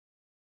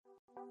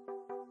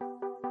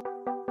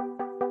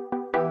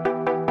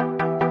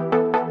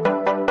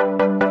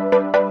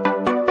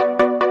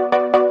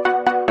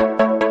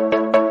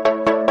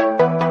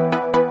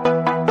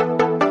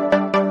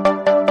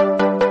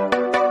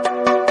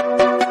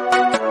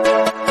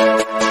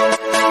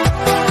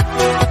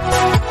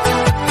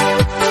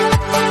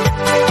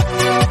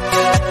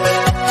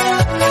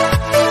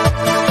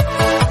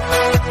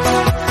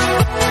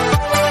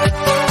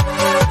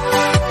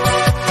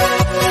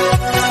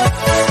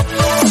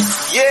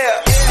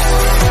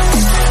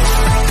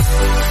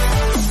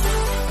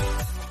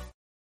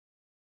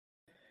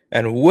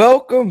And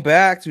welcome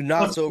back to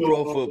Not So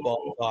Pro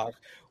Football Talk.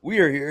 We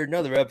are here,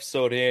 another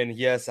episode in.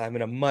 Yes, I'm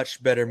in a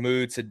much better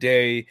mood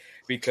today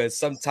because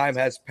some time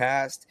has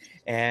passed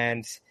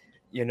and,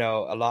 a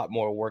lot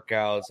more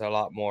workouts, a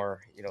lot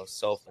more,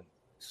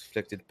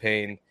 self-inflicted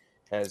pain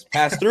has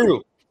passed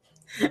through.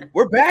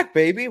 We're back,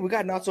 baby. We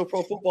got Not So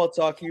Pro Football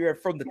Talk here.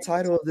 From the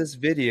title of this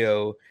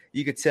video,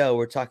 you could tell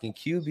we're talking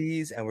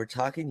QBs and we're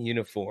talking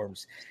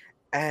uniforms.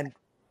 And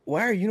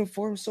why are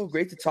uniforms so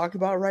great to talk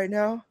about right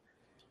now?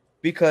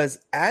 Because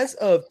as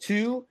of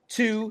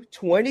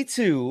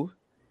 2/2/22,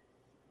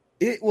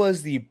 it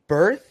was the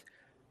birth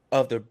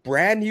of the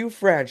brand new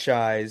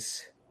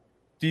franchise,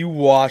 the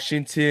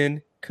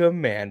Washington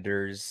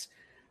Commanders.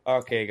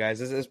 Okay, guys,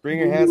 let's bring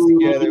your hands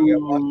together. We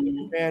have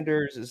Washington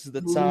Commanders. This is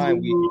the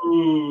time.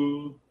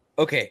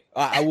 Okay,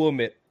 I will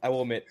admit, I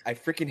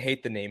freaking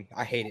hate the name.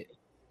 I hate it.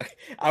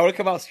 I want to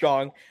come out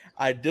strong.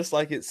 I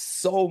dislike it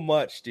so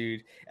much,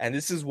 dude. And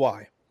this is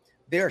why.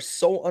 They are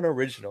so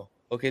unoriginal.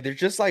 Okay, they're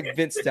just like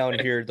Vince down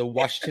here, the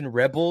Washington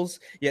Rebels.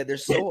 Yeah, they're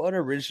so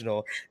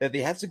unoriginal that they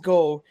have to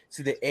go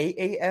to the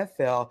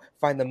AAFL,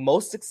 find the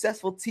most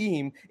successful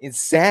team in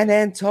San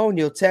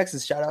Antonio,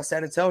 Texas. Shout out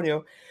San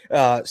Antonio,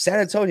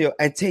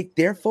 and take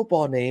their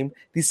football name,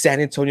 the San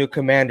Antonio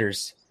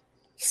Commanders.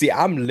 See,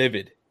 I'm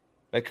livid.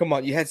 Like, come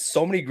on, you had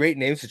so many great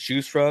names to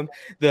choose from.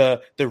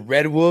 The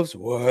Red Wolves,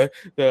 what?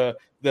 The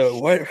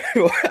what?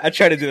 I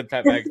tried to do the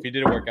Pat McAfee, it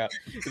didn't work out.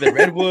 The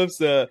Red Wolves,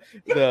 the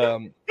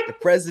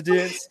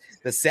Presidents,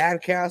 the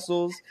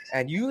Sandcastles,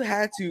 and you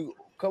had to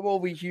come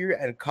over here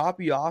and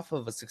copy off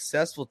of a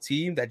successful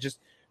team that just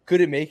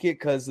couldn't make it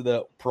because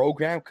the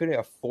program couldn't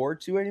afford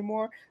to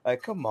anymore.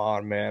 Like, come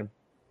on, man.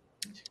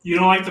 You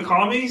don't like the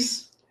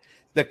commies?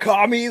 The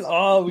commies?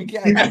 Oh, we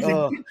can't.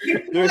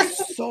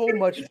 There's so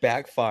much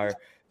backfire.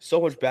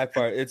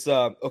 It's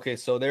okay.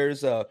 So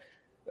there's a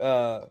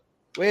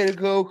way to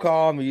go,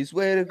 commies,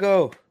 way to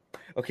go.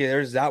 Okay,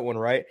 there's that one,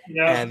 right?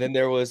 Yeah. And then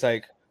there was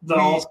like the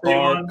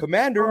All-State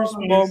Commanders.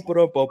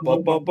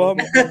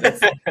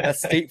 That's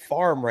State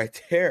Farm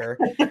right there.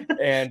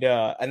 And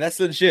that's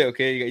legit.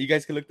 Okay, you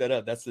guys can look that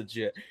up. That's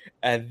legit.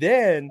 And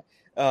then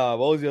what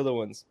was the other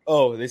ones?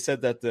 Oh, they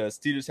said that the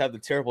Steelers have the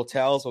terrible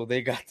towels. Well,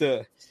 they got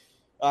the.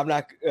 I'm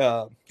not.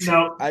 No.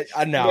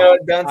 I No,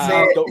 don't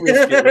say it. Don't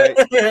risk it, right?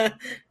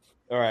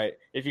 All right.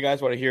 If you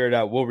guys want to hear it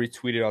out, we'll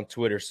retweet it on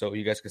Twitter so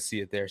you guys can see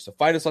it there. So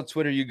find us on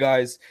Twitter, you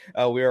guys.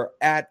 We are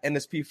at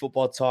NSP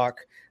Football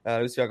Talk.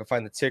 Let's see if I can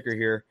find the ticker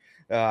here.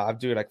 I'm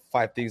doing like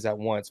 5 things at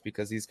once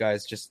because these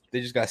guys just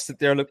got to sit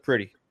there and look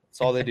pretty.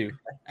 That's all they do.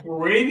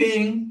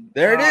 Waiting.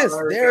 There it is.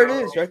 There it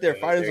is right there.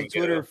 Find us on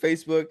Twitter,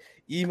 Facebook.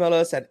 Email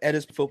us at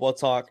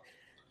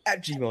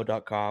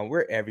nspfootballtalk@gmail.com.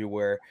 We're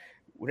everywhere.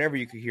 Whenever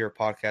you can hear a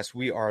podcast,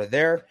 we are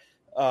there.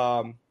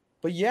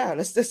 But yeah,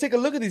 let's take a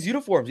look at these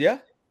uniforms, yeah?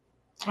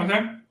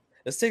 Okay.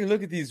 Let's take a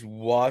look at these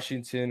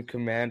Washington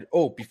Commanders.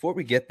 Oh, before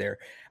we get there,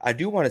 I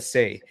do want to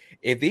say,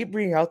 if they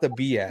bring out the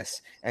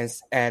BS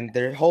and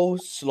their whole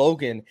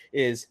slogan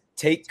is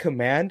take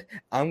command,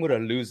 I'm going to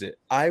lose it.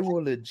 I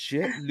will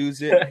legit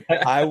lose it.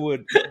 Was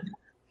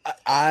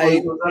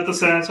that the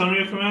San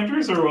Antonio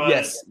Commanders or what?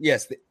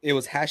 Yes. It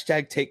was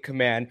hashtag take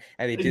command,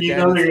 and they did that. You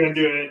know they're going to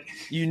do it.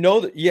 You know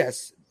that,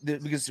 yes,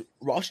 because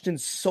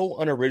Washington's so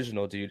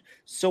unoriginal, dude.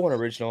 So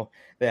unoriginal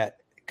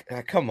that,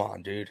 come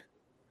on, dude.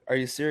 Are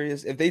you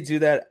serious? If they do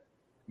that,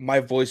 my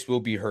voice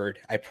will be heard.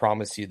 I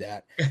promise you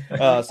that.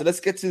 So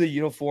let's get to the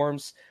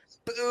uniforms.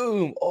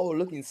 Boom. Oh,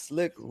 looking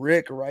slick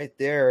Rick right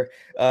there.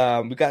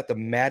 We got the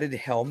matted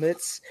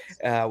helmets.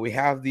 We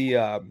have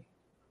the,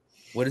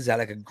 what is that,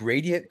 like a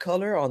gradient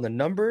color on the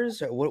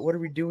numbers? What are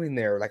we doing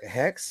there? Like a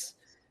hex?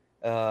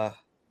 A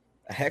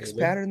hex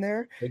pattern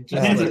there? It's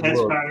a hex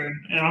pattern.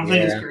 I don't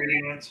think it's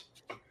gradient.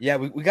 Yeah,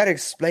 we got to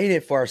explain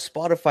it for our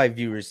Spotify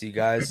viewers, you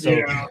guys. So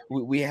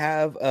we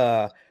have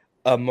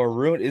a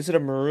maroon. Is it a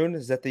maroon?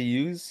 Is that they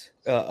use?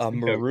 A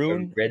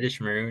maroon? A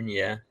reddish maroon,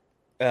 yeah.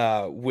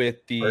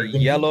 With the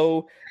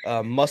yellow,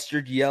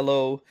 mustard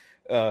yellow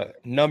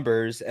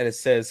numbers, and it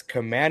says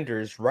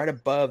Commanders right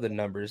above the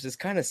numbers. It's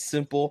kind of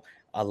simple.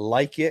 I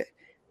like it,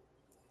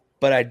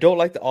 but I don't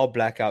like the all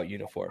blackout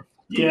uniform.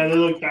 Yeah, they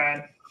look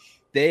bad.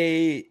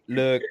 They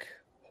look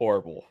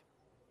horrible.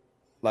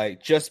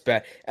 Like, just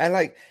bad. And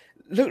like,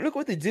 look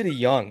what they did to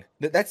Young.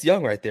 That's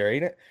Young right there,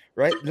 ain't it?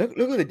 Right? Look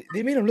what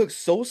they made him look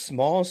so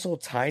small, so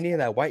tiny in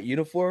that white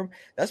uniform.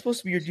 That's supposed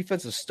to be your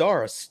defensive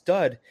star, a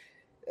stud.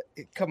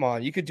 come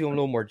on, you could do him a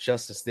little more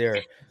justice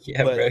there.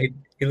 Yeah, But bro.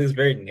 He looks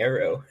very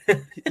narrow.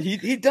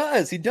 he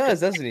does,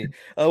 doesn't he?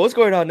 What's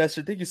going on,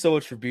 Nestor? Thank you so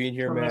much for being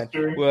here, man.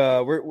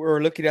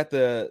 We're looking at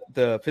the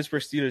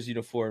Pittsburgh Steelers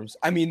uniforms.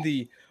 I mean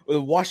the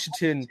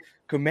Washington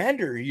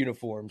Commander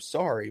uniforms.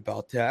 Sorry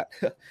about that.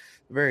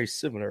 Very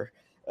similar.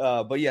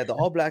 But yeah, the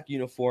all black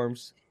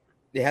uniforms.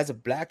 It has a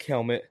black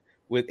helmet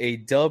with a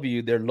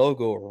W, their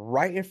logo,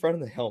 right in front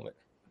of the helmet.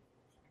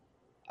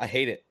 I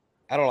hate it.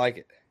 I don't like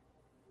it.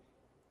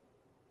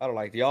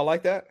 Do y'all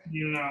like that?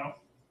 No,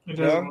 it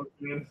doesn't look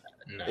good.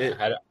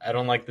 No, I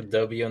don't like the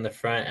W on the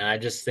front, and I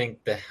just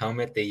think the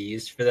helmet they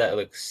used for that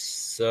looks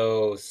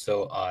so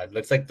odd.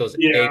 Looks like those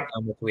egg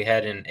helmets we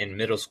had in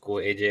middle school,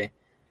 AJ.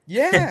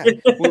 Yeah,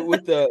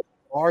 with the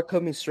bar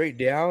coming straight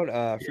down.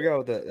 I forgot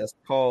what that's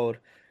called.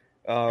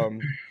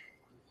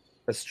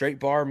 A straight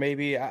bar,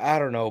 maybe. I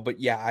don't know, but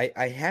yeah,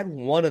 I had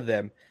one of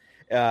them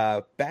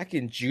back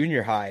in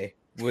junior high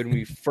when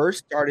we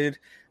first started.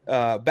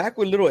 Back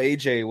when little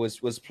AJ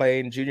was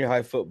playing junior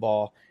high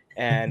football,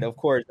 and of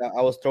course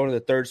I was thrown to the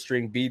third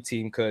string B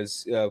team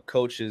because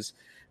coaches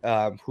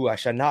who I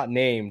shall not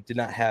name did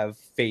not have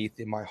faith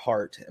in my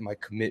heart and my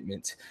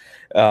commitment.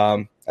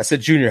 I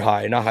said junior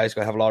high, not high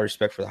school. I have a lot of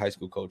respect for the high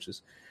school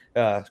coaches.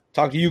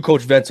 Talk to you,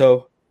 Coach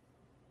Vento.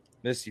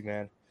 Miss you,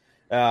 man.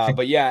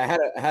 But yeah,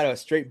 I had a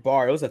straight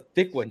bar. It was a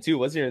thick one too. It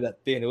wasn't even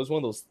that thin. It was one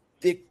of those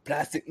thick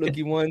plastic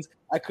looking ones.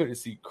 I couldn't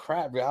see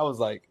crap. I was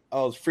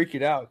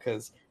freaking out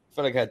because I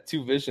felt like I had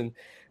two vision.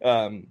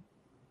 And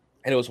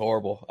it was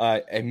horrible.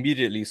 I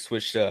immediately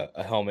switched a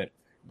helmet.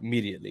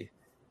 Immediately.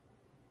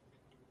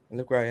 And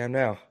look where I am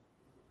now.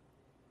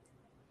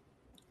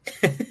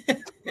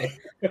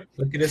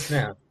 Look at us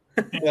now.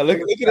 Yeah, look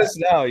at us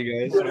now,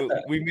 you guys.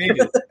 We made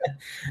it.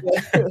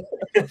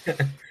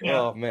 Yeah.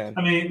 Oh man.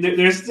 I mean,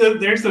 there's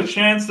the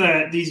chance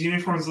that these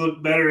uniforms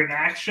look better in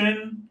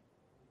action.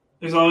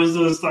 There's always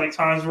those like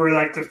times where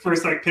like the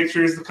first like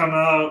pictures that come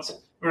out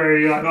where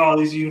you're like, oh,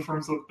 these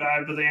uniforms look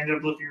bad, but they end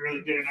up looking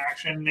really good in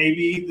action.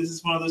 Maybe this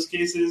is one of those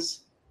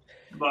cases,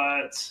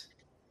 but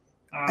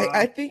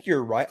I think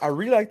you're right. I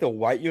really like the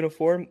white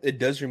uniform. It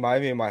does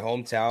remind me of my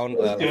hometown,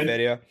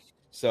 Feria.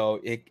 So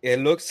it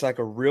looks like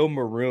a real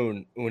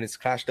maroon when it's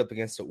clashed up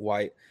against the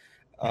white.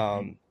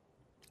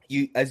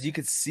 As you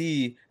could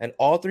see, in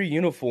all three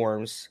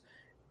uniforms,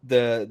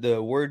 the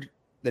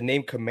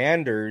name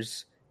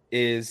Commanders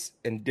is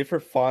in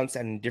different fonts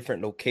and in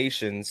different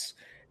locations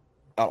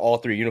on all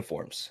three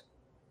uniforms.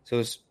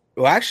 So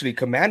actually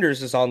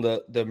Commanders is on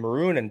the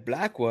maroon and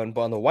black one,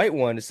 but on the white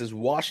one it says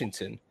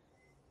Washington.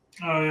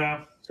 Oh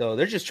yeah. So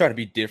they're just trying to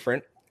be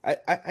different.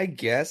 I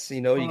guess,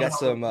 you got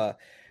some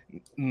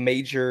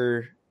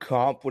major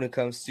comp when it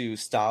comes to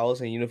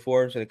styles and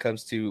uniforms, when it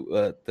comes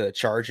to the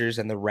Chargers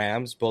and the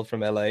Rams, both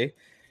from LA.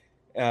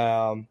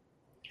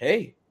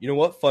 Hey, you know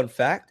what? Fun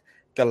fact: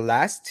 the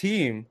last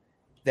team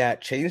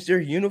that changed their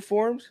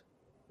uniforms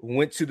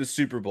went to the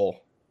Super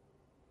Bowl.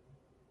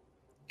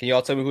 Can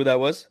y'all tell me who that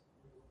was?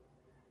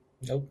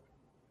 Nope.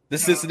 The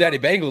Cincinnati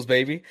Bengals,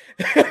 baby.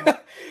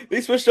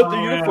 They switched up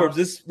their uniforms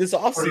this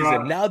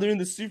offseason. Now they're in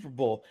the Super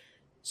Bowl.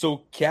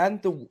 So can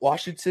the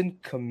Washington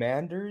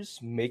Commanders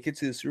make it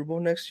to the Super Bowl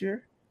next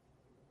year?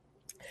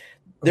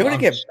 They're going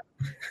to get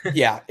 –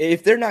 yeah,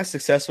 if they're not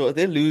successful, if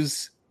they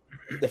lose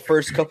the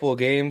first couple of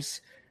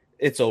games,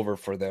 it's over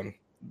for them.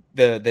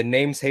 The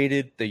name's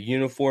hated. The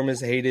uniform is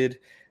hated.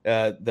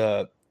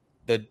 The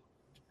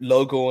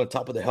logo on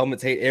top of the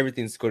helmet's hated.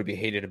 Everything's going to be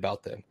hated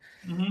about them.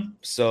 Mm-hmm.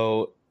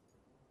 So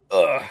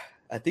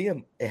I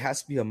think it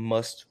has to be a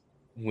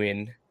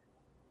must-win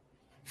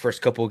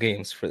first couple of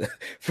games for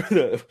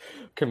the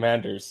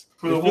Commanders.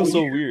 It feels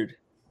so weird.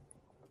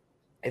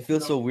 It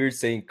feels so weird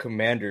saying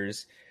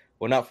Commanders.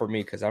 Well, not for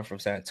me because I'm from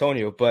San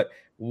Antonio, but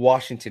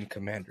Washington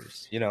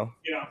Commanders. Yeah.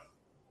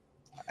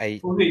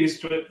 We'll get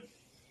used to it.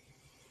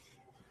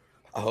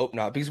 I hope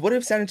not, because what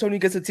if San Antonio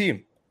gets a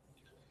team?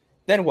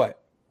 Then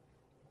what?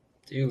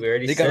 Dude, we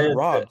already said got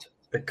robbed.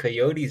 The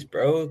Coyotes,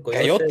 bro.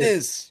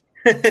 Coyotes.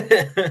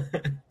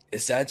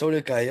 It's San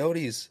Antonio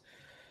Coyotes.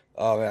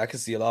 Oh man, I can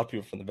see a lot of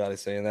people from the Valley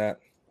saying that.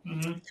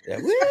 Mm-hmm. Yeah,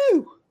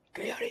 woo,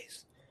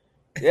 Coyotes.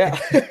 Yeah.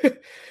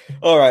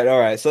 All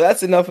right. So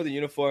that's enough of the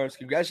uniforms.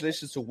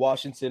 Congratulations to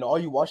Washington. All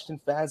you Washington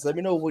fans, let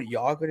me know what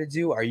y'all gonna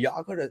do. Are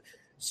y'all gonna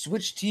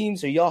switch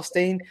teams? Are y'all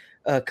staying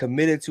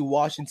committed to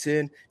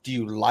Washington? Do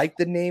you like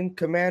the name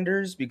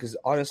Commanders? Because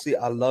honestly,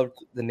 I loved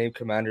the name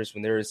Commanders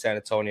when they were in San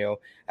Antonio.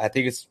 I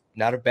think it's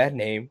not a bad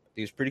name. I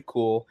think it's pretty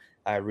cool.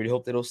 I really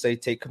hope they don't say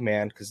take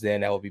command, because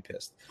then I will be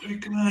pissed.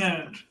 Take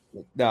command.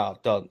 No,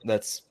 don't.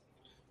 That's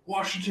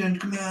Washington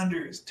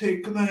Commanders.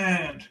 Take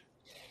command.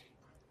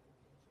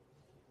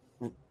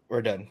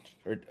 We're done.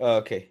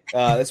 Okay.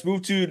 Let's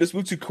move to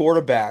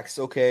quarterbacks.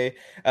 Okay,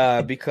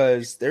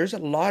 because there's a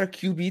lot of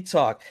QB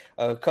talk.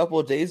 A couple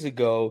of days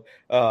ago,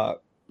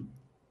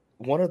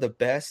 one of the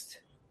best.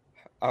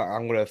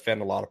 I'm going to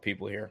offend a lot of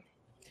people here.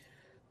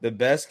 The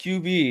best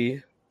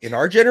QB in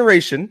our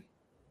generation,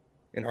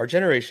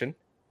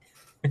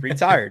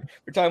 retired.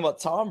 We're talking about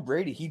Tom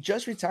Brady. He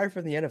just retired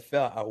from the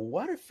NFL.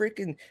 What a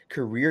freaking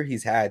career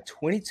he's had.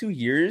 22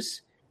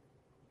 years.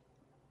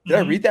 Did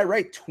I read that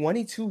right?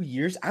 22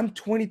 years? I'm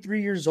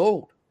 23 years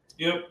old.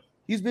 Yep.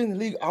 He's been in the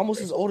league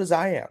almost as old as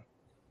I am.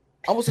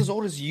 Almost as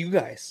old as you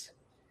guys.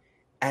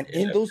 And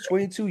in those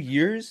 22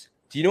 years,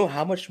 do you know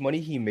how much money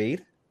he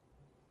made?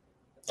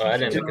 Oh, I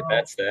didn't look at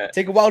that stat.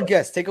 Take a wild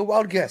guess. Take a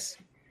wild guess.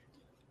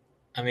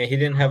 I mean, he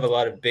didn't have a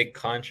lot of big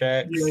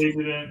contracts. Yeah, he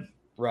didn't.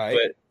 Right.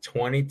 But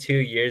 22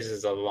 years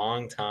is a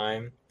long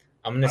time.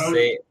 I'm going to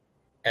say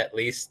at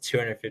least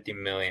 250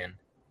 million.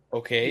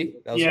 Okay.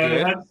 That was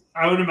good.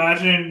 I would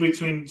imagine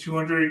between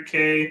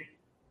 200K,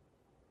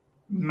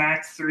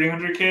 max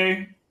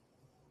 300K.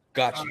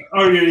 Gotcha.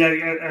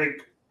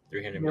 Like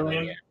 300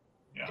 million.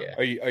 Yeah.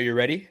 Are you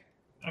ready?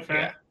 Okay.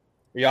 Yeah.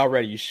 Are y'all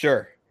ready? You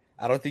sure?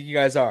 I don't think you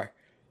guys are.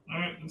 All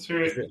right, let's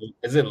hear it.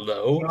 Is it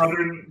low?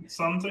 100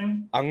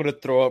 something? I'm going to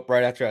throw up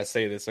right after I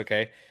say this,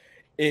 okay?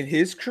 In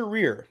his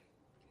career,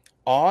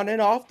 on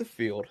and off the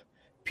field,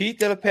 Pete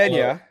De La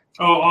Pena.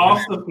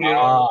 Off the field.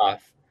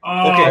 Off.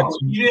 Oh, okay.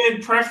 You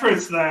didn't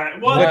preference that.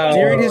 What? But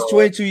during his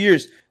 22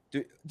 years.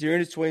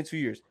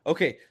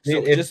 Okay,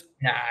 so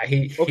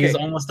he's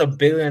almost a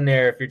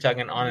billionaire if you're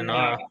talking on and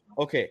off.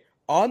 Okay,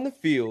 on the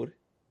field,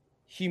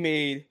 he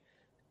made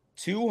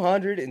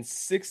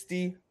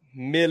 $260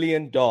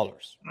 million.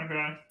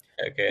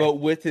 Okay. But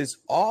with his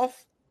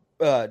off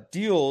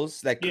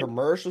deals, like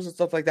commercials and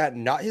stuff like that,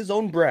 not his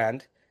own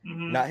brand,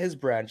 not his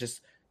brand,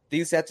 just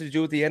things that have to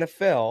do with the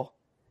NFL,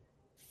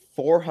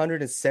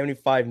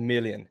 $475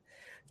 million.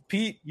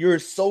 Pete, you're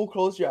so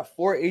close. You're at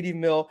 480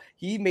 mil.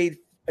 He made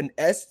an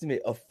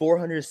estimate of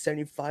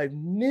 $475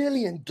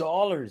 million.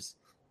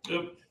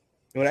 Yep.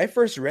 When I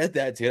first read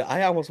that, dude,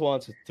 I almost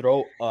wanted to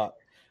throw up.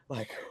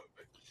 Like,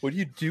 what do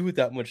you do with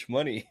that much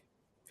money?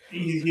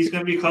 He's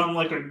going to become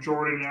like a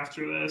Jordan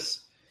after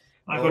this.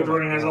 Michael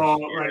Jordan has all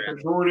like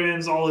the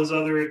Jordans, all his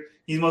other.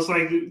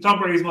 Tom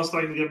Brady's most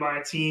likely to buy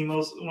a team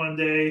one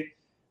day.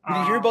 Did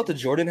you hear about the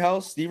Jordan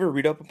house? Did you ever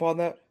read up upon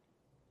that?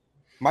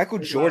 Michael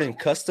Jordan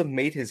custom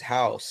made his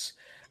house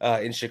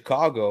in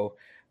Chicago.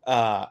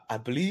 I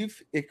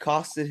believe it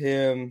costed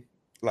him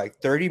like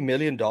 $30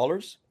 million,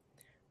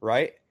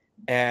 right?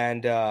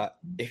 And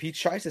if he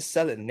tries to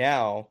sell it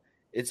now,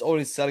 it's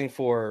only selling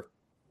for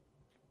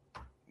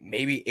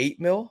maybe $8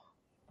 million.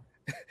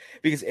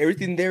 Because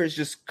everything there is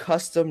just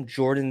custom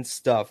Jordan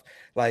stuff.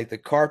 Like the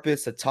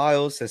carpets, the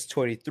tiles says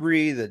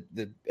 23,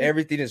 the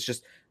everything is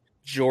just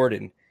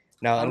Jordan.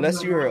 Now,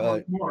 unless you're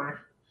what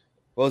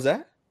was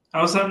that?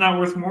 How is that not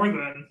worth more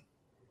then?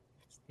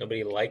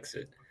 Nobody likes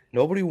it.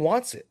 Nobody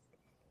wants it.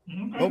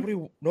 Okay.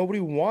 Nobody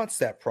wants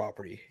that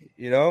property.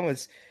 You know,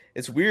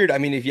 it's weird. I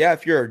mean,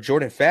 if you're a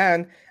Jordan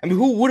fan, I mean,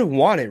 who wouldn't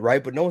want it,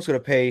 right? But no one's gonna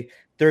pay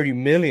 $30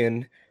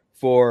 million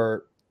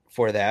for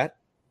that.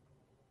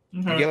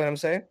 You get what I'm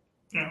saying?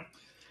 Yeah.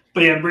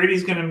 But yeah,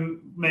 Brady's gonna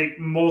make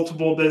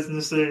multiple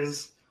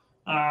businesses.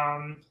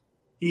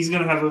 He's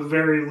gonna have a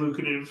very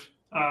lucrative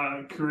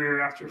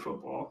career after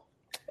football.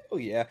 Oh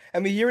yeah, I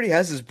mean he already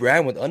has his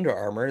brand with Under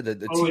Armour, the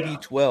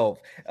TB12,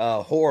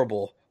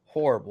 horrible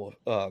clothing,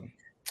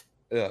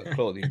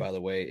 by the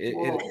way.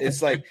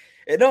 It's like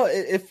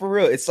it for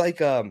real. It's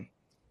like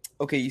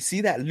okay, you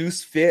see that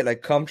loose fit,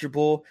 like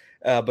comfortable,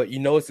 but you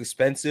know it's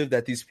expensive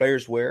that these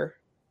players wear.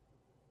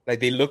 Like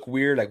they look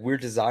weird, like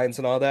weird designs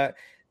and all that.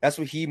 That's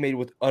what he made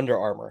with Under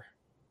Armour.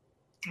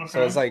 Okay.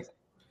 So it's like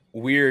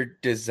weird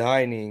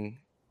designing.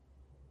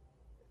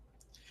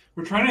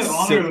 We're trying to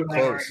honor the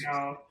man right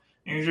now.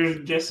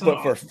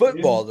 But for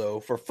football,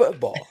 though,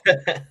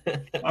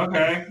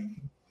 okay.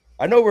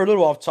 I know we're a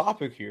little off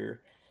topic here,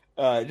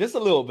 just a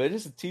little bit,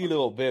 just a teeny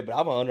little bit. But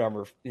I'm an Under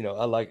Armour. You know,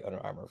 I like Under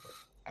Armour.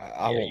 But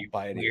I won't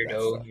buy any weirdo. Of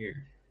that stuff. You're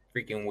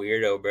freaking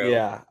weirdo, bro.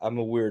 Yeah, I'm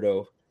a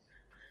weirdo.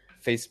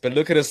 But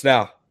look at us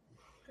now.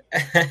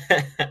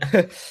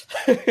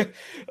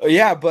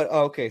 Yeah, but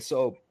okay.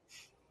 So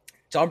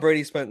Tom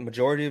Brady spent the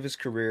majority of his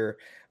career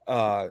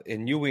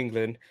in New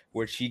England,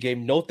 which he gave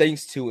no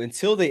thanks to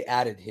until they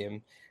added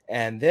him.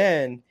 And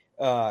then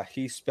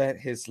he spent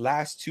his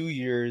last 2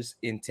 years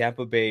in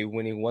Tampa Bay,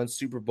 winning one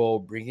Super Bowl,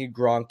 bringing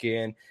Gronk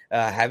in,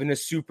 having a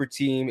super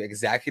team,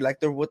 exactly like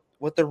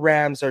what the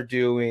Rams are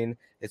doing.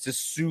 It's a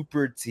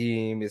super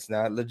team. It's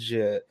not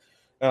legit.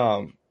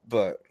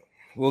 But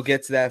we'll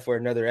get to that for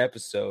another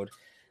episode.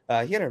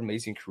 He had an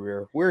amazing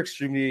career. We're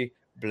extremely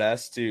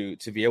blessed to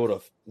be able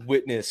to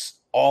witness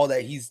all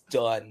that he's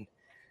done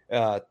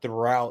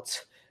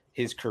throughout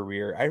his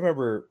career. I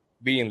remember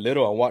being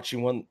little and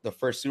watching the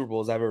first Super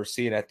Bowls I've ever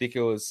seen. I think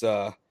it was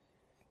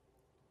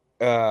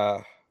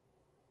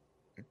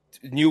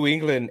New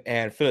England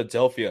and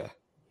Philadelphia.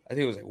 I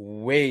think it was like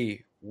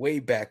way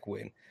back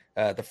when,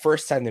 the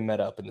first time they met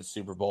up in the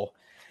Super Bowl.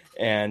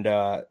 And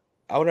I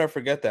will never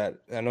forget that.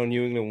 I know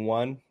New England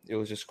won. It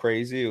was just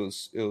crazy. It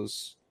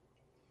was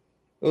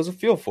a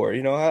feel for it.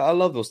 You know, I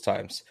love those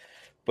times.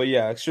 But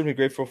yeah, extremely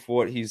grateful for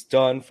what he's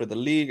done for the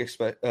league,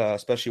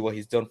 especially what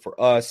he's done for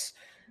us.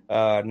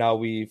 Now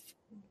we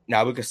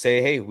can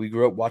say, hey, we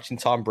grew up watching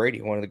Tom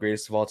Brady, one of the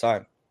greatest of all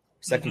time,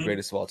 second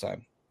greatest of all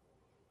time.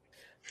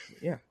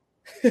 Yeah.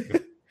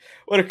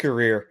 What a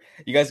career.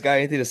 You guys got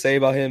anything to say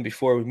about him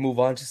before we move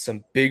on to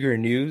some bigger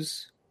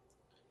news?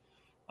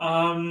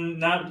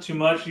 Not too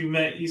much.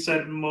 You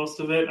said most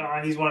of it.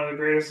 He's one of the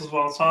greatest of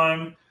all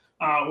time.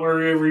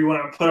 Wherever you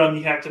want to put him,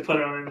 you have to put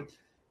him in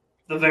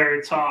the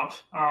very top.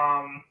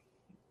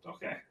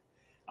 Okay.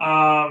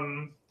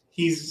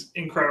 He's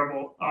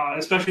incredible,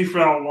 especially for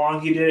how long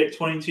he did it.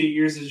 22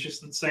 years is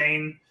just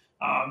insane.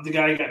 The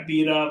guy got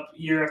beat up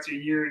year after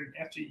year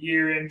after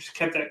year and just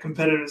kept that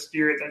competitive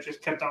spirit that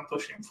just kept on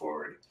pushing him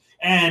forward.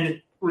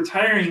 And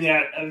retiring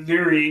at a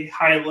very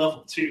high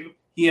level, too.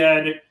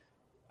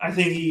 I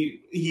think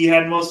he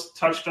had most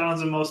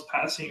touchdowns and most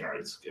passing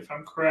yards, if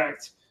I'm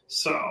correct.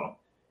 So,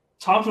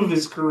 top of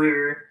his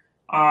career.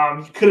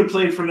 He could have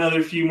played for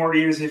another few more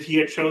years if he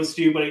had chose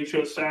to, but he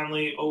chose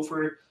family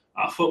over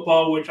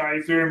football, which I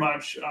very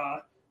much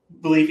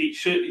believe he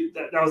should.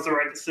 That was the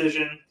right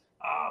decision.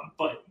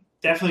 But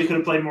definitely could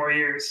have played more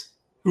years.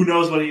 Who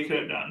knows what he could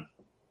have done?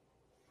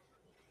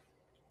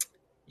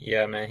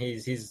 Yeah, man,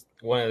 he's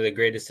one of the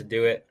greatest to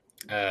do it.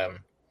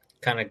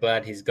 Kind of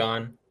glad he's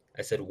gone.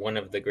 I said one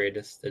of the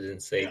greatest. I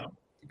didn't say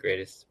the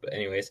greatest, but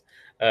anyways,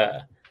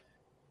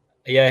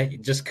 yeah,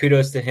 just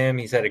kudos to him.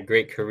 He's had a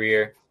great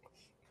career.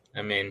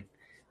 I mean,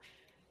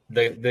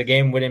 the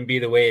game wouldn't be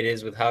the way it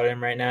is without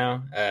him right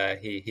now.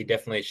 He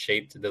definitely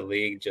shaped the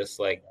league, just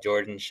like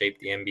Jordan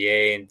shaped the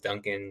NBA and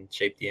Duncan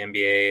shaped the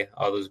NBA.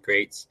 All those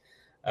greats.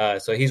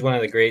 So he's one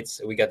of the greats.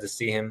 We got to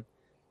see him.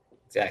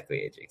 Exactly,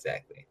 AJ.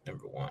 Exactly,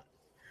 number one.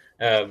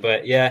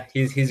 But yeah,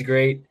 he's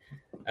great.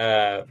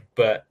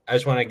 But I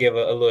just want to give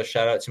a little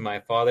shout out to my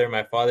father.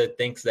 My father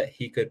thinks that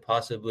he could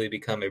possibly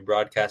become a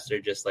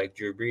broadcaster just like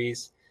Drew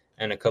Brees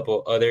and a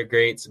couple other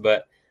greats,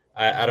 but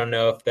I don't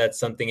know if that's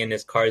something in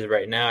his cards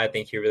right now. I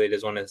think he really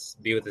does want to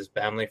be with his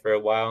family for a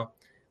while,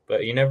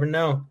 but you never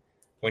know.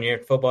 When you're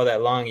in football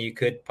that long, you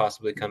could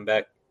possibly come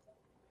back.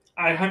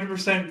 I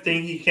 100%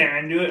 think he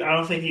can do it. I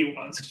don't think he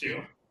wants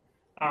to.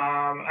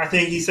 I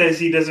think he says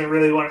he doesn't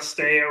really want to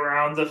stay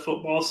around the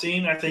football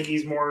scene. I think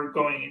he's more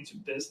going into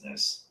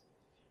business.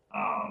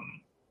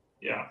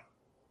 Yeah.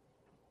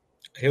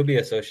 He'll be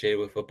associated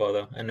with football,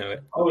 though. I know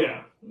it. Oh,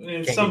 yeah.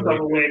 In some type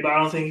of way, but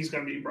I don't think he's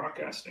going to be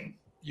broadcasting.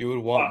 You would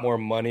want more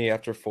money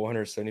after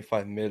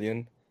 $475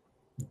 million?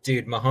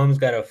 Dude, Mahomes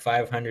got a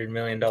 $500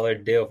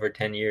 million deal for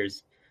 10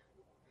 years.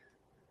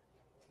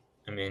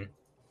 I mean,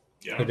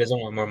 who doesn't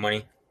want more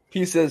money?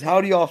 He says,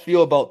 how do y'all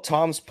feel about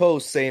Tom's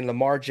post saying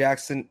Lamar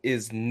Jackson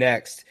is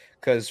next?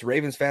 Because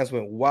Ravens fans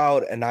went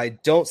wild, and I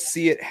don't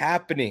see it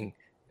happening.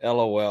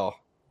 LOL.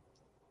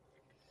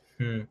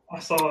 I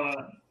saw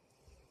that.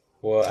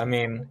 Well, I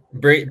mean,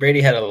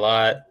 Brady had a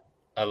lot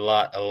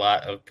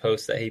of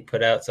posts that he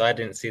put out, so I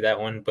didn't see that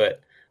one,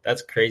 but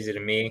that's crazy to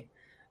me.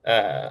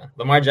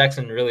 Lamar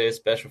Jackson really is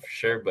special for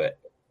sure, but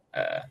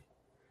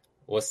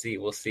we'll see.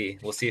 We'll see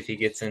if he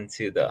gets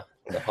into the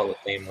Hall of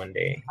Fame one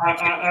day.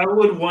 I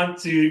would want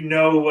to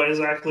know what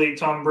exactly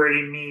Tom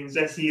Brady means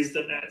as he's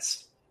the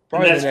Nets.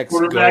 Probably the next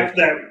quarterback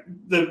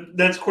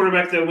that's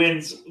quarterback that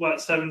wins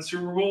 7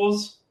 Super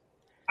Bowls.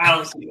 I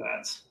don't see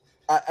that.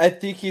 I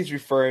think he's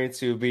referring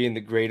to being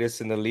the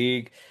greatest in the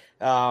league.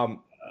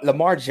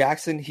 Lamar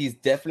Jackson, he's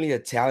definitely a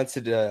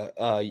talented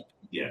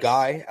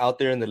guy out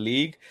there in the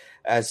league.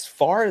 As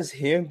far as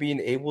him being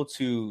able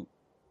to,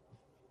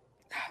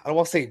 I don't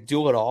want to say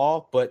do it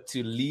all, but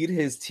to lead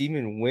his team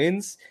in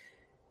wins,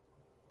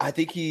 I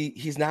think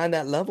he's not in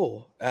that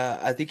level.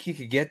 I think he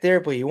could get there,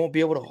 but he won't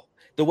be able to.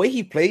 The way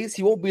he plays,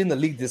 he won't be in the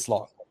league this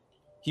long.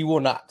 He will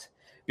not,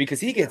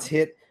 because he gets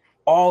hit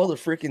all the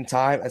freaking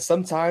time, and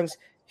sometimes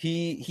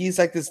he's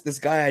like this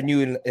guy I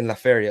knew in La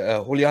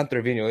Feria, Julian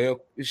Trevino.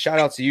 Shout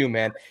out to you,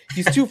 man.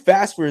 He's too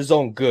fast for his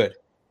own good.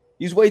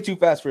 He's way too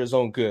fast for his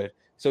own good.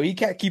 So he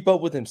can't keep up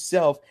with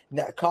himself, and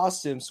that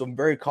costs him some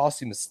very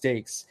costly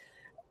mistakes.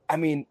 I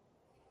mean,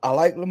 I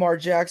like Lamar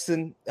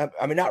Jackson.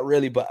 I mean, not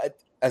really, but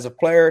as a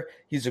player,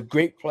 he's a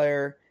great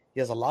player. He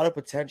has a lot of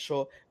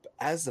potential. But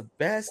as the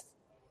best,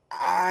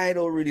 I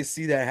don't really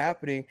see that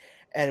happening.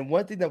 And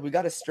one thing that we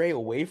got to stray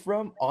away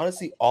from,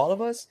 honestly, all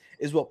of us,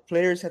 is what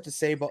players have to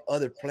say about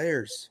other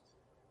players.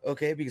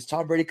 Okay, because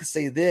Tom Brady could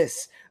say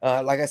this.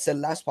 Like I said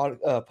last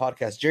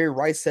podcast, Jerry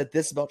Rice said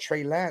this about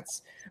Trey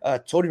Lance.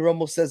 Tony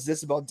Romo says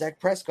this about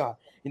Dak Prescott.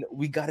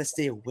 We got to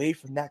stay away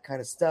from that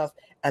kind of stuff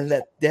and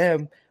let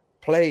them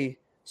play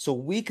so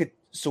we could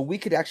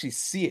actually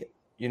see it.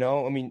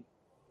 I mean,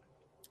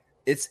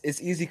 it's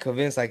easy to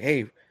convince, like,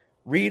 hey,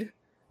 Reed,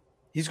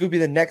 he's going to be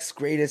the next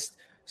greatest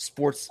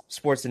sports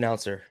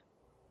announcer.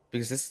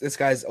 Because this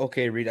guy's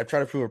okay, Reed. I'm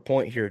trying to prove a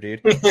point here, dude.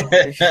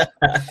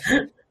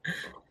 I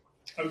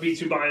would be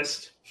too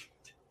biased.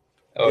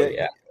 Oh,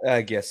 yeah.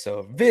 I guess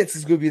so. Vince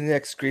is going to be the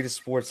next greatest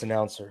sports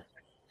announcer.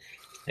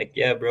 Heck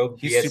yeah, bro.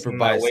 He's super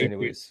biased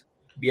anyways.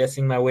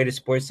 BSing my way to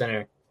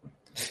SportsCenter.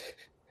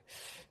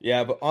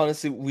 Yeah, but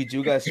honestly, we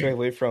do got to stray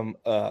away from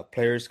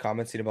players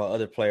commenting about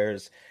other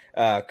players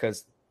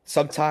because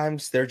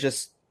sometimes they're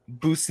just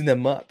boosting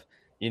them up.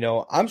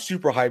 I'm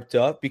super hyped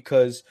up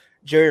because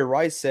Jerry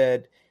Rice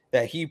said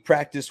that he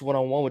practiced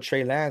one-on-one with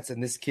Trey Lance,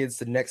 and this kid's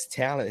the next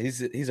talent.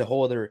 He's a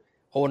whole other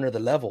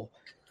level.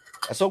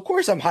 So of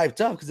course I'm hyped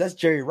up because that's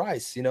Jerry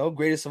Rice,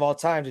 greatest of all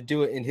time to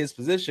do it in his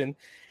position,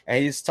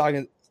 and he's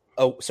talking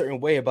a certain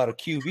way about a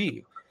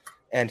QB,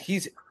 and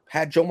he's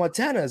had Joe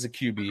Montana as a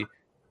QB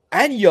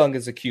and Young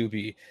as a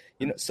QB,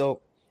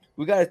 So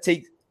we got to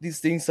take these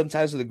things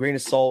sometimes with a grain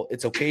of salt.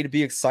 It's okay to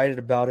be excited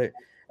about it.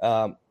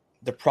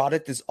 The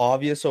product is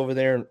obvious over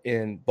there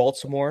in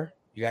Baltimore.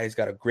 You guys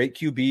got a great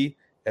QB.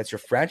 That's your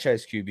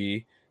franchise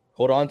QB.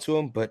 Hold on to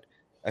him, but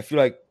I feel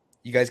like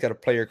you guys got to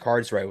play your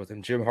cards right with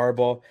him. John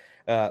Harbaugh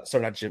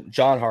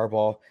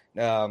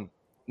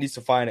needs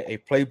to find a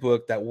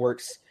playbook that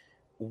works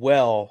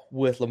well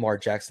with Lamar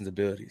Jackson's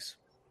abilities.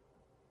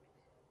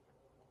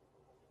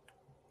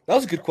 That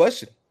was a good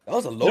question. That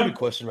was a loaded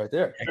question right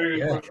there.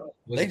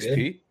 Thanks, good.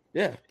 Pete.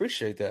 Yeah,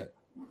 appreciate that.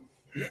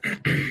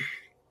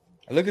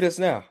 Look at us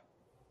now.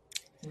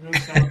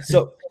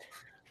 So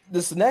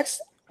this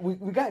next, we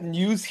got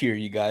news here,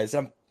 you guys.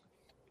 I'm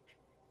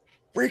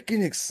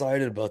freaking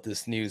excited about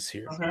this news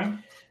here. Okay.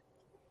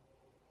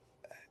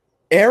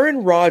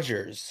 Aaron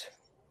Rodgers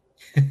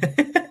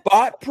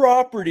bought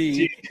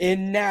property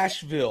in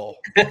Nashville.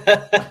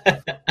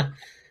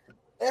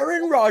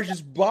 Aaron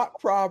Rodgers bought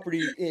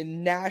property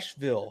in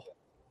Nashville.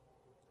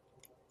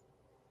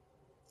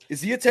 Is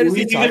he a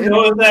Tennessee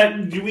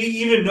Titan? Do we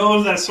even know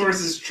if that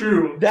source is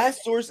true? That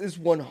source is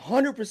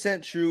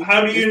 100% true.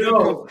 How do you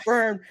know?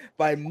 Confirmed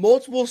by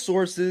multiple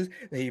sources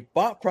that he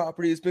bought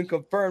property. It's been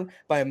confirmed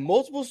by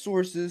multiple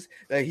sources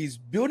that he's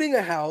building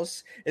a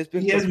house. It's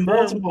been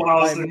confirmed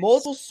by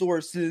multiple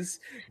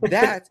sources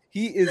that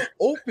he is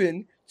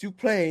open to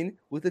playing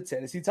with the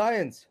Tennessee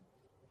Titans.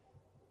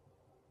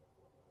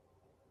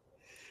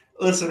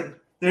 Listen,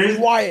 there's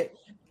Wyatt.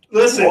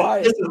 Listen.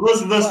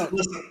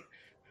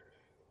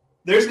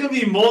 There's going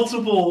to be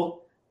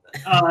multiple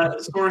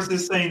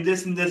sources saying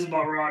this and this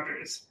about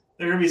Rodgers.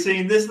 They're going to be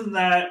saying this and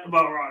that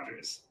about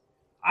Rodgers.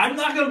 I'm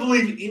not going to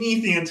believe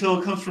anything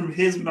until it comes from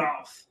his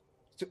mouth.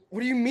 So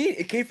what do you mean?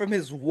 It came from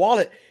his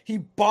wallet. He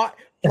bought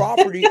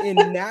property in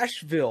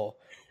Nashville.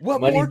 What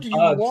more do you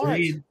want?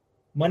 Reed.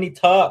 Money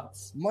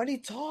talks. Money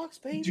talks,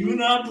 baby. Do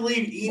not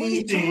believe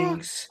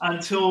anything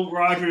until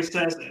Rodgers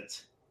says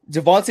it.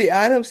 Devontae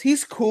Adams,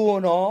 he's cool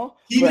and all.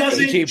 He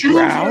doesn't AJ choose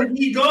Brown, where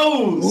he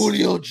goes.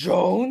 Julio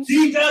Jones.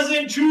 He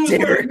doesn't choose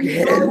Derrick where he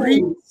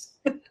Henry.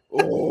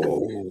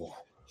 Goes.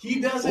 He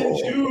doesn't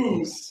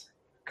choose.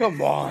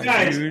 Come on,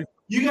 guys, dude.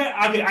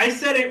 I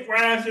said it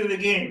right after the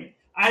game.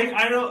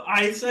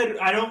 I said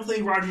I don't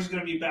think Rodgers is going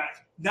to be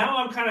back. Now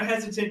I'm kind of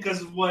hesitant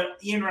because of what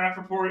Ian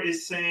Rappaport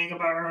is saying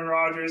about Aaron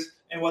Rodgers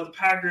and what the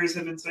Packers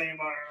have been saying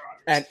about Aaron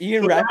Rodgers. And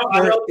Ian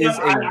Rappaport is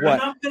I'm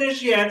not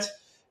finished yet.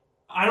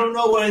 I don't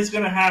know what is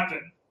going to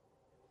happen.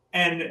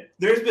 And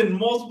there's been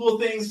multiple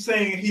things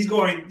saying he's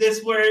going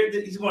this way,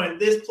 he's going to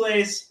this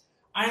place.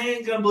 I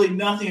ain't going to believe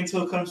nothing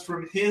until it comes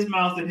from his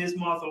mouth and his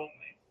mouth only.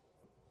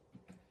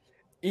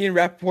 Ian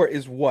Rappaport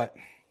is what?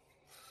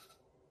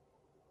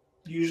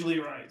 Usually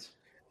right.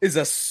 Is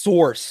a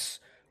source,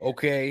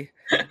 okay?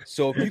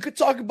 So if you could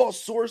talk about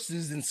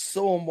sources, then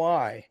so am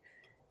I.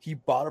 He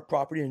bought a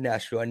property in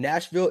Nashville. And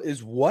Nashville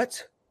is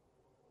what?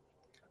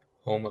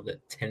 Home of the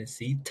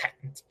Tennessee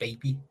Titans,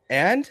 baby.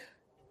 And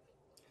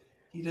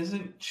he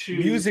doesn't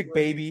choose music,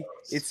 baby.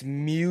 It's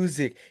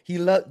music. Do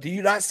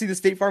you not see the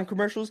State Farm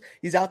commercials?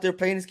 He's out there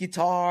playing his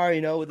guitar,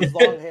 with his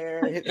long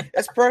hair.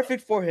 That's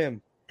perfect for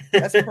him.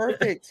 That's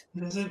perfect.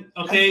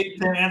 Okay,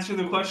 then answer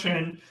the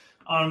question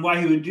on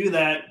why he would do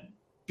that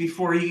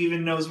before he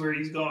even knows where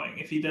he's going.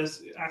 If he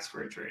does ask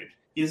for a trade,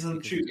 he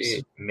doesn't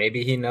choose.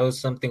 Maybe he knows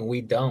something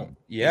we don't.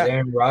 Yeah,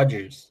 Aaron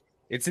Rodgers.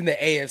 It's in the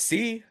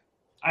AFC.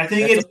 I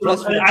think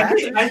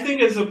I think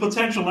it's a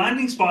potential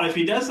landing spot if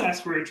he does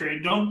ask for a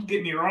trade. Don't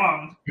get me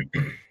wrong,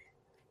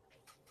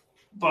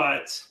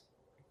 but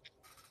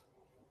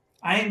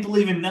I ain't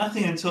believing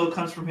nothing until it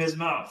comes from his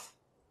mouth.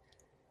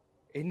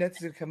 Ain't nothing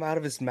gonna come out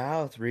of his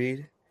mouth,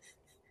 Reed.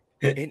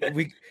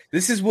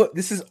 This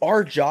is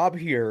our job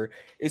here,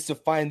 is to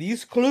find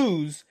these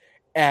clues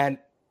and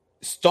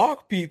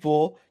stalk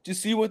people to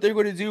see what they're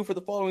going to do for the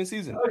following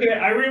season. Okay,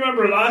 I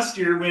remember last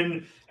year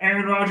when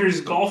Aaron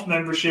Rodgers' golf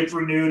membership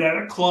renewed at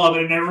a club,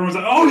 and everyone was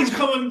like, "Oh, he's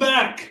coming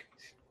back."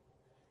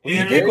 He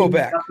did go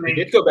back.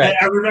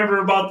 I remember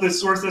about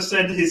this source that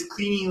said his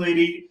cleaning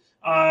lady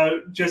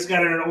just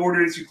got an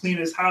order to clean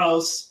his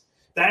house.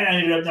 That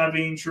ended up not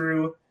being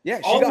true. Yeah,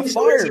 she got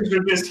fired.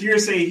 Are just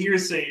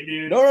hearsay,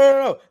 dude.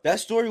 No. That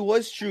story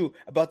was true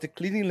about the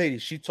cleaning lady.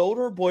 She told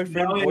her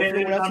boyfriend. Boyfriend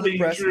went out to the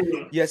press.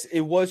 True. Yes,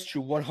 it was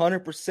true,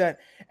 100%.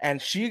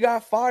 And she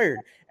got fired.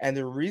 And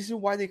the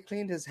reason why they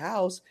cleaned his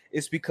house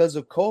is because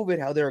of COVID,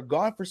 how they were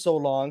gone for so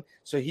long.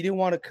 So he didn't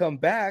want to come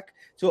back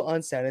to an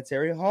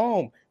unsanitary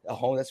home, a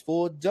home that's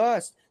full of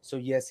dust. So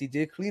yes, he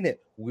did clean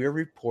it. We're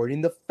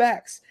reporting the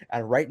facts.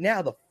 And right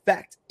now, the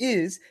fact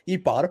is he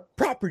bought a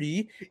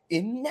property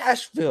in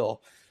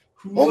Nashville.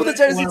 Home of the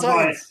Tennessee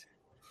Titans.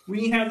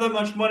 We have that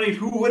much money.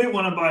 Who wouldn't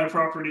want to buy a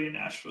property in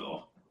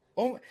Nashville?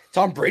 Oh,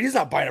 Tom Brady's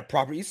not buying a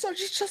property. He's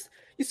just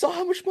You saw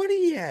how much money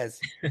he has.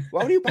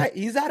 Why would he buy?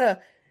 He's at a.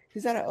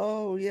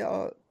 Oh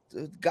yeah,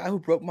 the guy who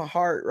broke my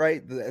heart.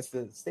 Right. That's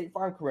the State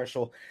Farm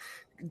commercial.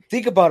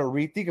 Think about it,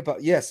 Reed. Think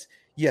about yes.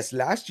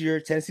 Last year,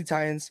 Tennessee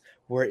Titans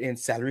were in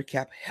salary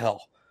cap hell.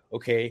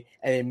 Okay,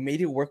 and they made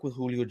it work with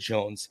Julio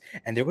Jones,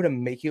 and they're going to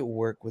make it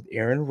work with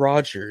Aaron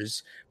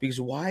Rodgers because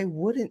why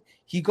wouldn't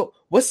he go?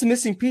 What's the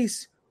missing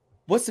piece?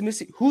 What's the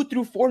missing? Who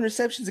threw 4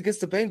 interceptions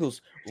against the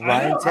Bengals?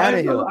 Ryan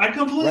Tannehill. I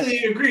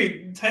completely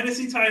agree.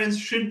 Tennessee Titans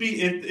should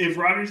be if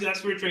Rodgers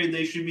asks for a trade,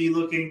 they should be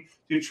looking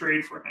to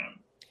trade for him.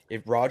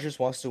 If Rodgers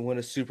wants to win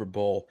a Super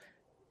Bowl,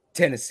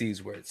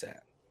 Tennessee's where it's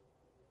at.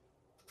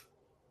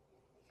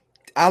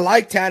 I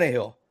like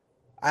Tannehill.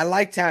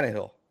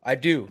 I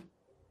do.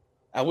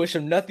 I wish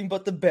him nothing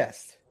but the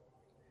best.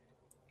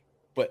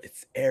 But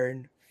it's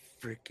Aaron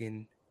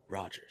freaking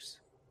Rodgers.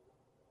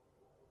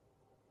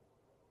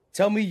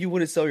 Tell me you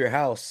wouldn't sell your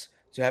house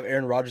to have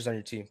Aaron Rodgers on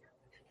your team.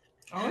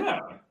 Oh, yeah.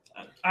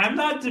 I'm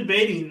not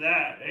debating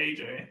that,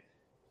 AJ. Okay.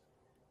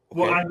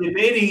 What I'm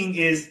debating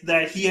is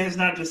that he has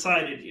not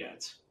decided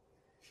yet.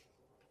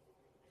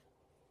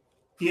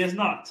 He has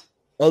not.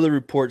 Other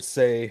reports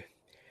say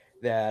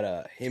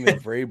that him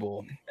and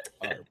Vrabel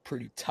are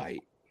pretty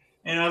tight.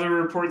 And other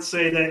reports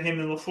say that him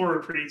and LaFleur are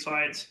pretty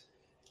tight.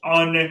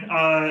 On,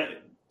 I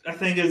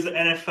think it's the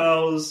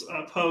NFL's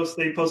post,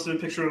 they posted a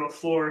picture of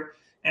LaFleur,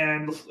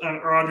 and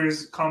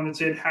Rodgers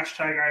commented,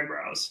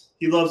 #eyebrows.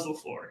 He loves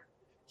LaFleur.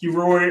 He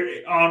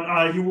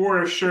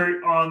wore a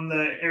shirt on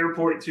the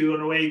airport to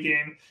an away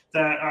game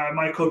that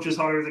my coach is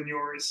hotter than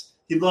yours.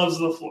 He loves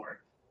LaFleur.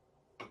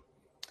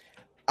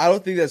 I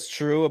don't think that's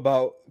true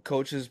about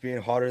coaches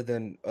being hotter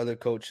than other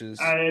coaches.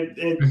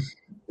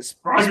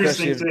 Rodgers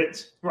thinks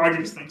it.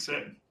 Rodgers thinks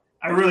it.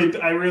 I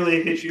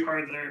really hit you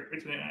hard there,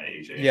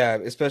 AJ. Yeah,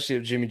 especially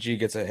if Jimmy G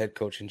gets a head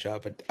coaching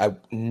job. I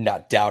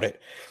not doubt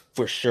it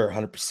for sure,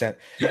 100%.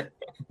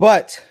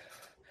 But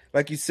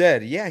like you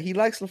said, yeah, he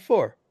likes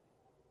LaFleur.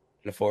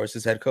 LaFleur is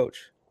his head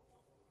coach.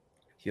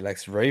 He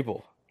likes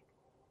Vrabel.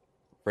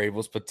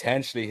 Vrabel's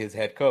potentially his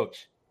head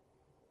coach.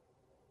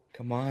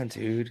 Come on,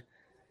 dude.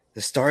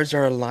 The stars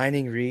are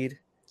aligning, Reed.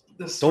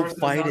 Don't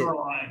fight it.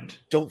 Aligned.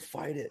 Don't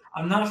fight it.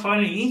 I'm not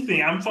fighting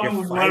anything. I'm fine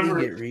with whatever.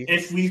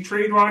 If we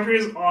trade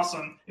Rodgers,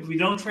 awesome. If we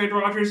don't trade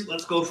Rodgers,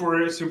 let's go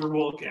for a Super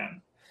Bowl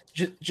again.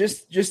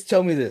 Just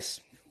tell me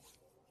this.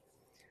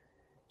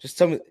 Just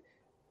tell me.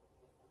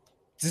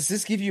 Does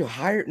this give you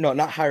higher? No,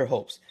 not higher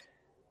hopes.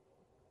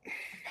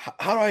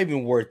 How do I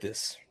even word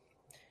this?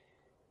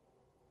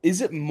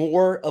 Is it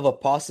more of a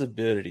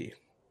possibility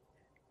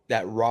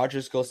that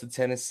Rodgers goes to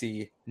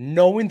Tennessee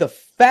knowing the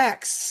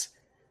facts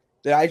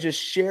that I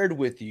just shared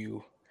with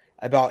you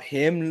about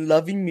him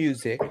loving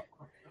music,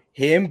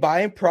 him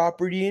buying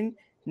property in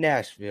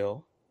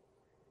Nashville,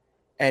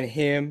 and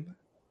him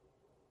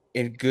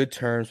in good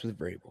terms with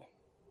Vrabel?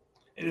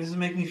 It doesn't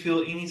make me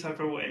feel any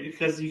type of way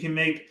because you can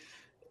make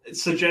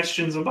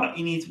suggestions about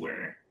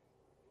anywhere.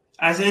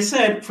 As I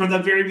said from the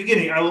very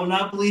beginning, I will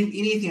not believe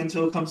anything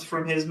until it comes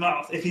from his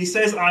mouth. If he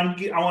says, I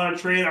want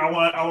to trade, I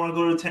want to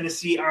go to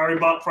Tennessee, I already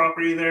bought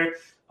property there,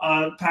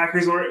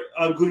 Packers or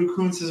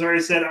Gutekunst has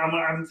already said,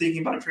 I'm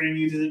thinking about trading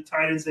you to the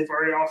Titans. They've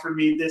already offered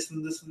me this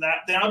and this and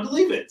that. Then I'll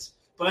believe it.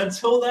 But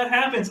until that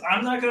happens,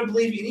 I'm not going to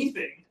believe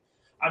anything.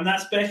 I'm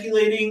not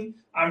speculating.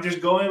 I'm just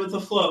going with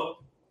the flow.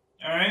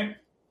 All right?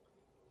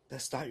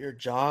 That's not your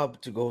job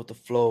to go with the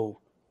flow.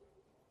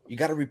 You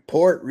got to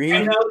report, Reed.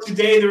 I know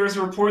today there was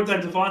a report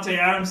that Devontae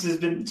Adams has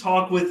been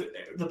talk with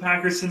the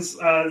Packers since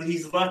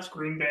he's left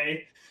Green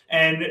Bay,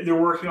 and they're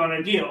working on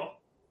a deal.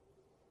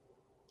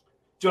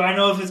 Do I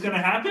know if it's going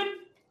to happen?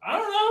 I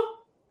don't know.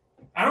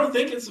 I don't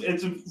think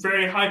it's a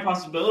very high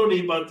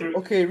possibility, but they're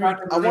okay. Reed,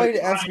 I want you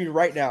to answer me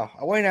right now.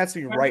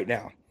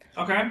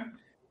 Okay.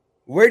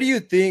 Where do you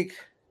think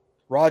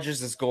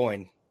Rodgers is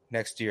going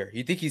next year?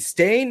 You think he's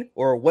staying,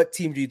 or what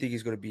team do you think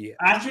he's going to be at?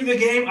 After the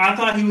game, I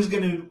thought he was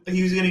going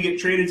to get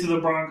traded to the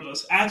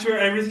Broncos. After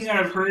everything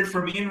I've heard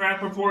from Ian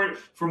Rappaport,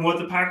 from what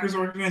the Packers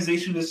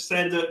organization has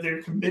said, that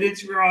they're committed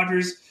to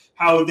Rodgers,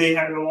 how they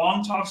had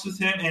long talks with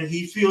him, and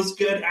he feels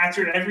good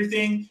after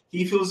everything.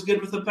 He feels good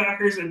with the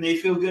Packers, and they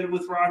feel good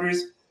with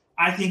Rodgers.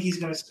 I think he's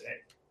going to stay.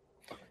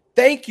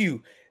 Thank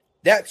you.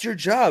 That's your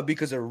job,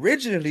 because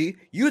originally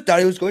you thought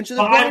he was going to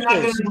the Broncos. I'm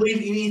not going to believe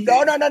anything.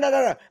 No.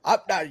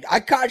 I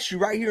caught you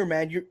right here,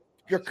 man.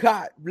 You're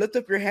caught. Lift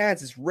up your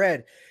hands. It's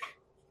red.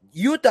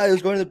 You thought he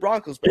was going to the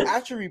Broncos, but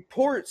after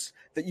reports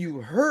that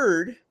you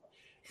heard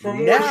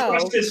from more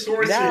trusted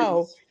sources,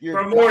 I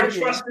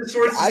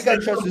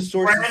got trusted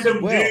sources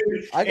as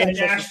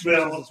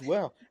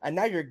well. And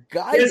now you're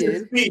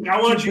guided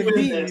I want you to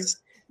believe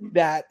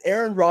that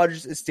Aaron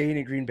Rodgers is staying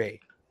in Green Bay.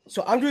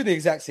 So I'm doing the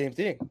exact same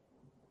thing.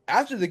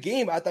 After the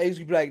game, I thought he was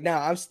going to be like,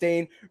 nah, I'm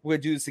staying. We're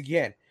going to do this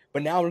again.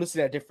 But now I'm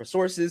listening at different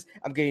sources.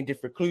 I'm getting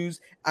different clues.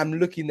 I'm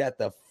looking at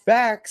the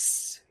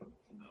facts.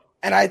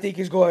 And I think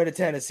he's going to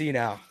Tennessee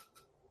now.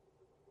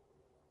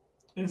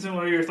 Vincent,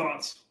 what are your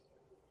thoughts?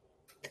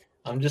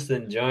 I'm just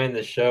enjoying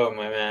the show,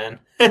 my man.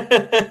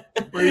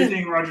 What do you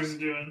think Rodgers is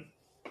doing?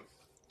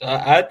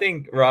 I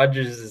think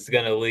Rodgers is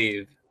going to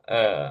leave.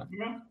 Yeah.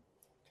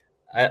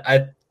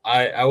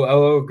 I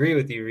will agree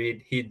with you,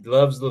 Reed. He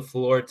loves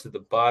LaFleur to the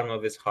bottom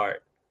of his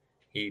heart.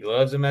 He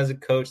loves him as a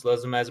coach,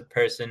 loves him as a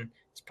person.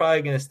 He's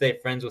probably going to stay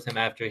friends with him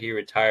after he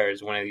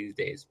retires one of these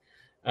days.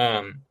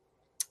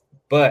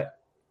 But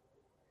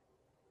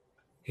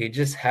he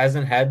just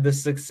hasn't had the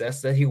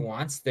success that he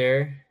wants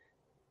there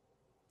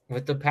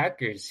with the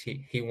Packers.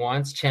 He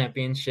wants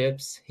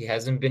championships. He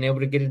hasn't been able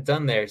to get it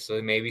done there,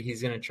 so maybe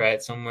he's going to try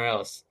it somewhere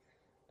else.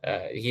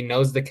 He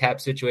knows the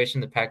cap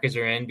situation the Packers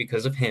are in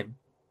because of him,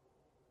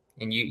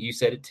 and you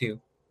said it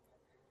too.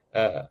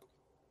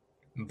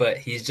 But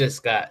he's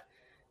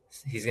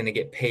going to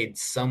get paid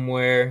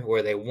somewhere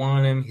where they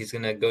want him. He's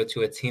going to go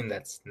to a team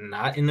that's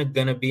not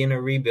going to be in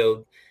a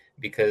rebuild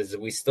because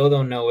we still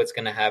don't know what's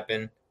going to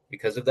happen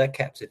because of that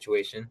cap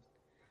situation.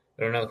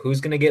 I don't know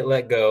who's going to get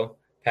let go.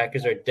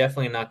 Packers are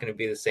definitely not going to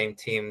be the same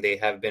team they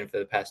have been for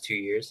the past 2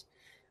 years.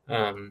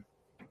 I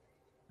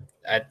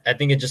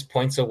think it just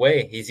points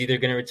away. He's either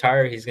going to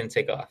retire or he's going to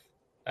take off.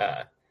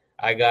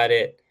 I got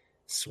it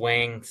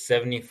swaying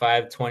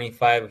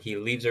 75-25. He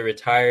leaves or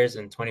retires,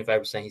 and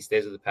 25% he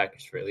stays with the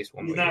Packers for at least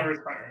one more year. He's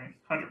not retiring,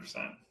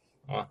 100%.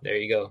 Oh, there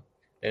you go.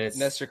 Then it's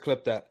Nestor,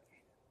 clip that.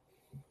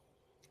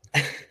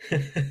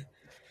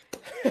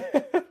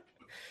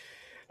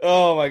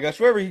 Oh my gosh,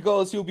 wherever he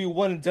goes, he'll be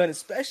one and done,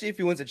 especially if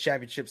he wins a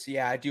championship. So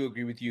yeah, I do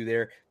agree with you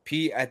there,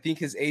 Pete. I think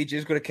his age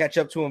is going to catch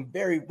up to him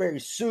very, very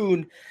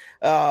soon.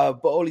 But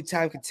only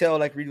time can tell.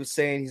 Like Reed was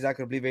saying, he's not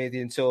going to believe anything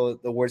until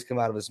the words come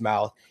out of his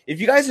mouth. If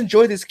you guys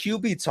enjoy this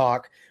QB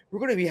talk, we're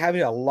going to be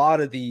having a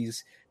lot of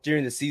these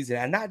during the season,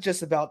 and not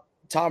just about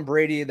Tom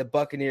Brady and the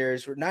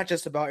Buccaneers. We're not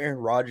just about Aaron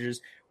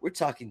Rodgers. We're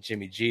talking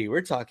Jimmy G.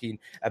 We're talking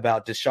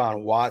about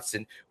Deshaun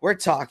Watson. We're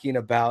talking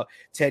about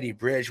Teddy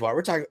Bridgewater.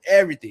 We're talking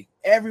everything,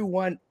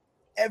 everyone,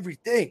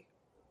 everything.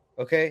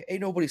 Okay? Ain't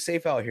nobody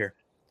safe out here.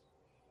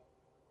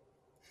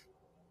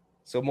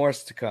 So more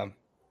is to come.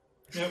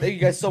 Yep. Thank you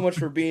guys so much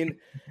for being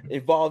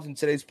involved in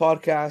today's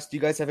podcast. Do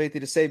you guys have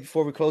anything to say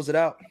before we close it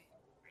out?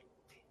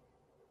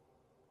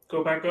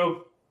 Go back,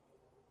 go.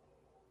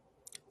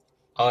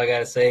 All I got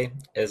to say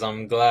is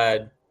I'm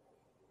glad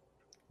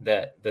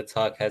that the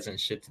talk hasn't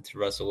shifted to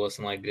Russell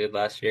Wilson like it did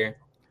last year.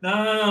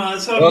 No.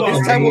 His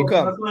time will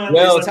come.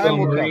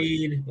 Welcome,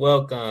 Reed.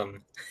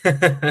 Welcome.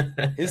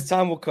 His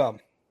time will come.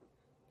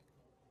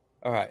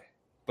 All right.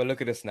 But look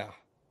at us now.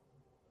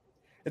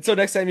 Until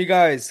next time, you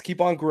guys,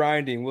 keep on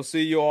grinding. We'll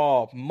see you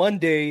all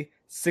Monday,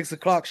 6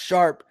 o'clock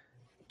sharp.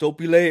 Don't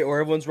be late or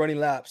everyone's running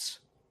laps.